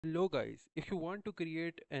Hello guys, if you want to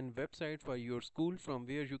create an website for your school from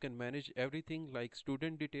where you can manage everything like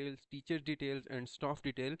student details, teacher details and staff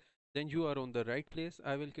detail, then you are on the right place.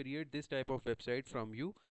 I will create this type of website from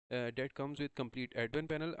you that comes with complete admin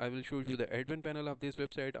panel. I will show you the admin panel of this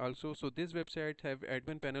website also. So this website have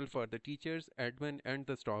admin panel for the teachers, admin and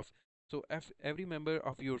the staff. So if every member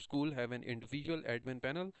of your school have an individual admin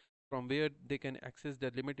panel from where they can access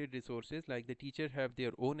the limited resources, like the teacher have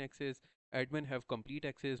their own access, admin have complete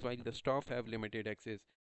access, while the staff have limited access.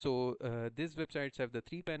 So these websites have the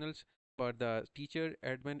three panels for the teacher,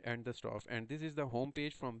 admin and the staff, and this is the home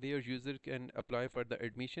page from where user can apply for the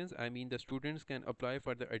admissions. I mean the students can apply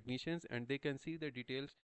for the admissions and they can see the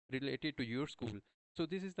details related to your school. So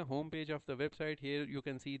this is the home page of the website. Here you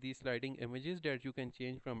can see these sliding images that you can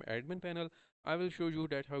change from admin panel. I will show you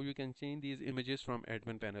that how you can change these images from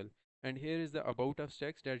admin panel. And here is the about us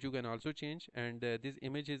text that you can also change, and this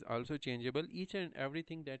image is also changeable. Each and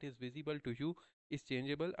everything that is visible to you is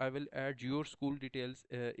changeable. I will add your school details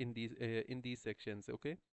in these sections.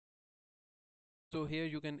 Okay, so here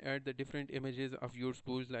you can add the different images of your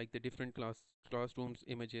schools, like the different classrooms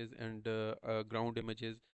images and ground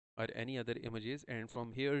images or any other images, and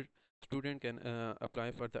from here student can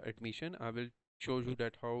apply for the admission. I will show you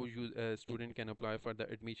that how you student can apply for the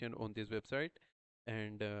admission on this website.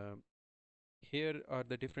 And here are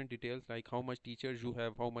the different details, like how much teachers you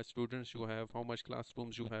have, how much students you have, how much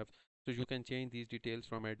classrooms you have. So you can change these details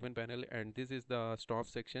from admin panel. And this is the staff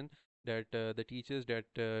section, that the teachers that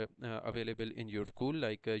available in your school,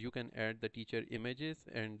 like you can add the teacher images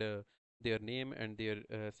and their name and their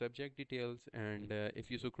subject details. And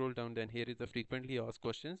if you scroll down, then here is the frequently asked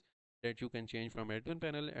questions that you can change from admin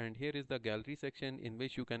panel. And here is the gallery section in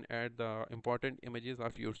which you can add the important images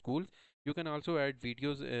of your school. You can also add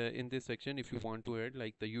videos in this section. If you want to add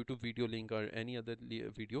like the YouTube video link or any other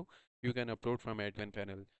video, you can upload from admin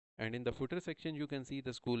panel. And in the footer section you can see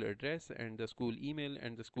the school address and the school email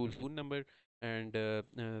and the school phone number. And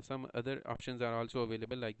some other options are also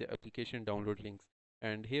available, like the application download links.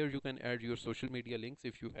 And here you can add your social media links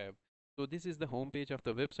if you have. So this is the home page of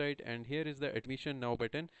the website, and here is the admission now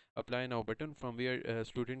button, apply now button, from where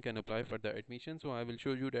student can apply for the admission. So I will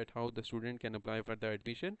show you that how the student can apply for the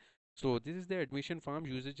admission. So this is the admission form.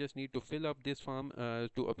 Users just need to fill up this form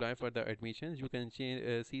to apply for the admissions. You can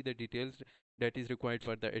see the details that is required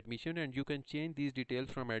for the admission, and you can change these details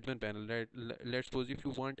from admin panel. Let's suppose if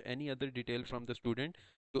you want any other detail from the student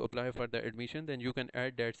to apply for the admission, then you can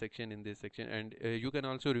add that section in this section. And you can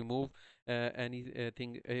also remove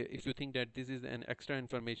anything if you think that this is an extra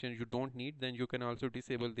information you don't need, then you can also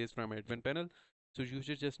disable this from admin panel. So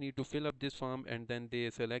users just need to fill up this form, and then they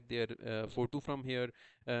select their photo from here,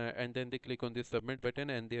 and then they click on this submit button,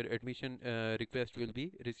 and their admission request will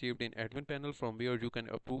be received in admin panel, from where you can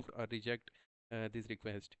approve or reject this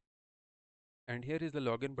request. And here is the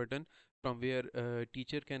login button, from where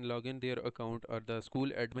teacher can log in their account, or the school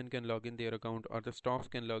admin can log in their account, or the staff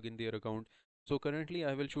can log in their account. So currently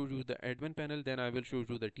I will show you the admin panel, then I will show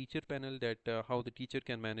you the teacher panel, that how the teacher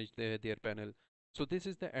can manage their panel. So this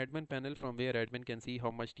is the admin panel, from where admin can see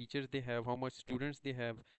how much teachers they have, how much students they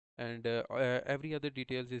have, and every other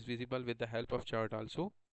details is visible with the help of chart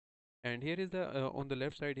also. And here is the on the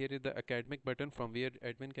left side, here is the academic button, from where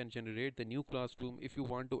admin can generate the new classroom. If you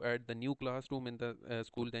want to add the new classroom in the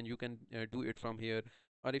school, then you can do it from here.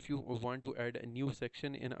 Or if you want to add a new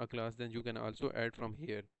section in a class, then you can also add from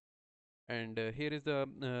here. And here is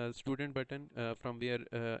the student button, from where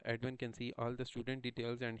admin can see all the student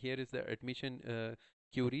details. And here is the admission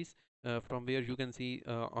queries, from where you can see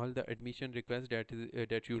all the admission requests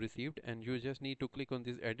that you received, and you just need to click on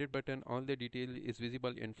this edit button. All the detail is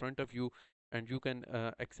visible in front of you, and you can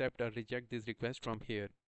accept or reject this request from here.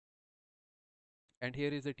 And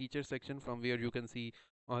here is the teacher section, from where you can see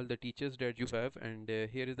all the teachers that you have. And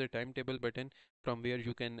here is the timetable button, from where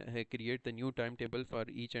you can create the new timetable for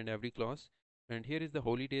each and every class. And here is the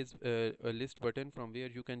holidays list button, from where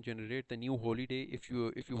you can generate the new holiday. If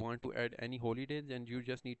you want to add any holidays, then you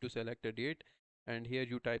just need to select a date, and here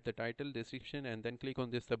you type the title, description, and then click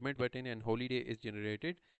on this submit button, and holiday is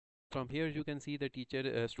generated. From here you can see the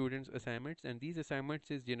teacher students assignments, and these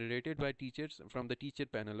assignments is generated by teachers from the teacher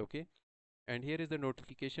panel. Okay, and here is the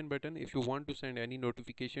notification button. If you want to send any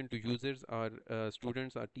notification to users or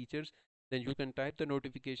students or teachers, then you can type the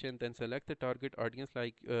notification, then select the target audience,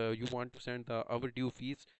 like you want to send the overdue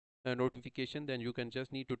fees notification. Then you can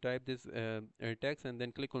just need to type this text, and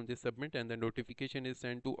then click on this submit, and the notification is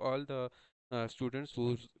sent to all the students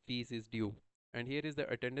whose fees is due. And here is the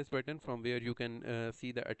attendance button, from where you can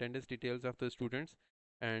see the attendance details of the students.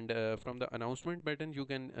 And from the announcement button you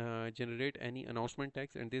can generate any announcement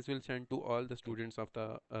text, and this will send to all the students of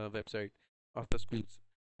the website of the schools.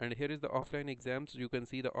 And here is the offline exams. You can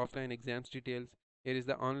see the offline exams details. Here is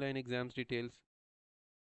the online exams details.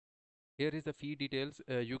 Here is the fee details.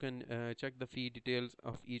 You can check the fee details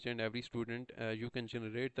of each and every student. You can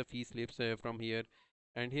generate the fee slips from here.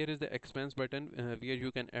 And here is the expense button where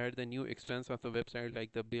you can add the new expense of the website,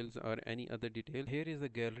 like the bills or any other detail. Here is the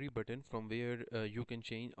gallery button from where you can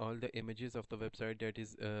change all the images of the website that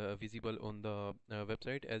is visible on the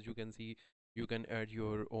website. As you can see, you can add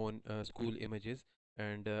your own school images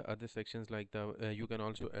and other sections like the you can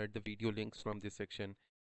also add the video links from this section.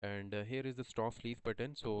 And here is the staff leave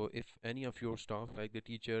button. So if any of your staff, like the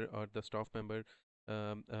teacher or the staff member,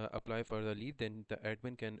 apply for the leave, then the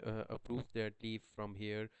admin can approve that leave from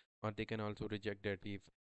here, or they can also reject that leave.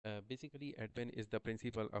 Basically, admin is the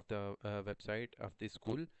principal of the website of the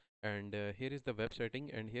school. And here is the web setting,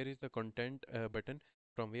 and here is the content button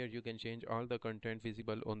from where you can change all the content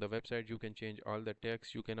visible on the website. You can change all the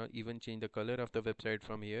text. You cannot even change the color of the website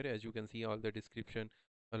from here. As you can see, all the description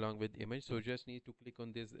along with image. So just need to click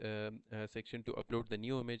on this section to upload the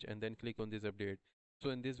new image, and then click on this update. So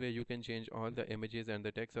in this way you can change all the images and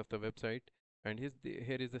the text of the website. And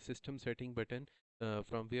here is the system setting button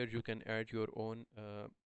from where you can add your own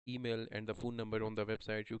email and the phone number on the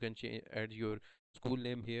website. You can add your school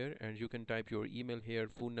name here, and you can type your email here,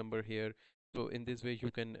 phone number here. So in this way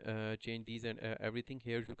you can change these and everything.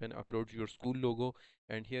 Here you can upload your school logo,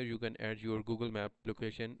 and here you can add your Google Map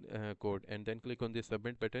location code, and then click on the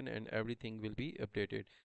submit button, and everything will be updated.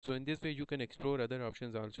 So in this way you can explore other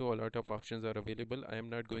options also. A lot of options are available. I am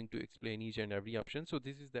not going to explain each and every option. So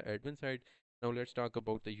this is the admin side. Now let's talk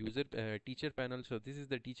about the user teacher panel. So this is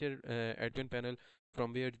the teacher admin panel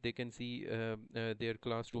from where they can see their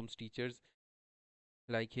classrooms teachers.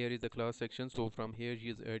 Like here is the class section. So from here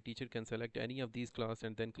a teacher can select any of these class,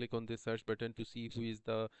 and then click on this search button to see who is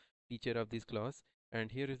the teacher of this class.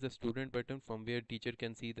 And here is the student button from where teacher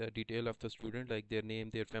can see the detail of the student, like their name,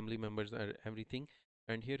 their family members, everything.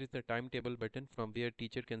 And here is the timetable button from where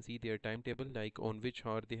teacher can see their timetable, like on which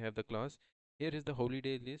hour they have the class. Here is the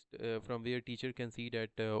holiday list from where teacher can see that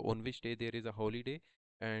on which day there is a holiday.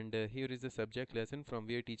 And here is the subject lesson from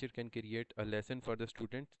where teacher can create a lesson for the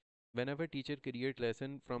students. Whenever teacher create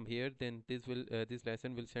lesson from here, then this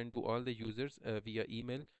lesson will send to all the users via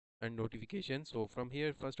email and notification. So from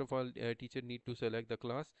here, first of all, teacher need to select the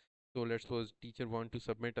class. So let's suppose teacher want to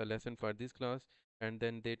submit a lesson for this class, and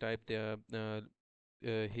then they type the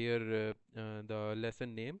here the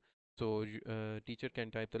lesson name. So teacher can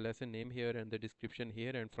type the lesson name here and the description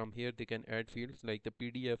here, and from here they can add fields like the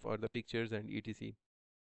PDF or the pictures and etc.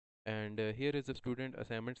 And here is the student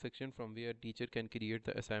assignment section from where teacher can create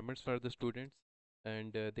the assignments for the students.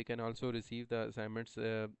 And they can also receive the assignments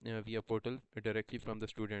via portal directly from the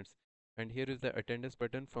students. And here is the attendance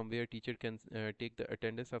button from where teacher can take the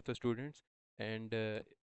attendance of the students. And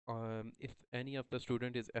if any of the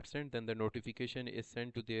student is absent, then the notification is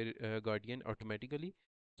sent to their guardian automatically.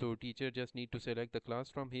 So teacher just need to select the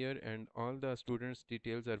class from here, and all the students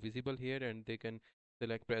details are visible here, and they can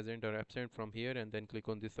select present or absent from here, and then click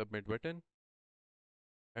on the submit button.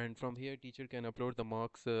 And from here teacher can upload the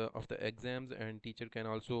marks of the exams, and teacher can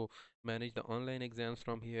also manage the online exams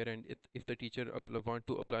from here. And if the teacher want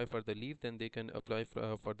to apply for the leave, then they can apply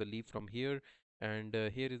for the leave from here. And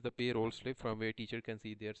here is the payroll slip from where teacher can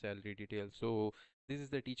see their salary details. So this is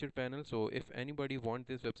the teacher panel. So if anybody want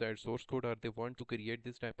this website source code, or they want to create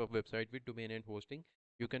this type of website with domain and hosting,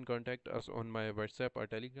 you can contact us on my WhatsApp or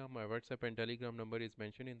Telegram. My WhatsApp and Telegram number is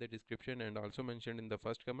mentioned in the description and also mentioned in the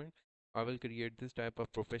first comment. I will create this type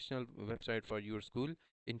of professional website for your school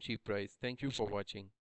in cheap price. Thank you for watching.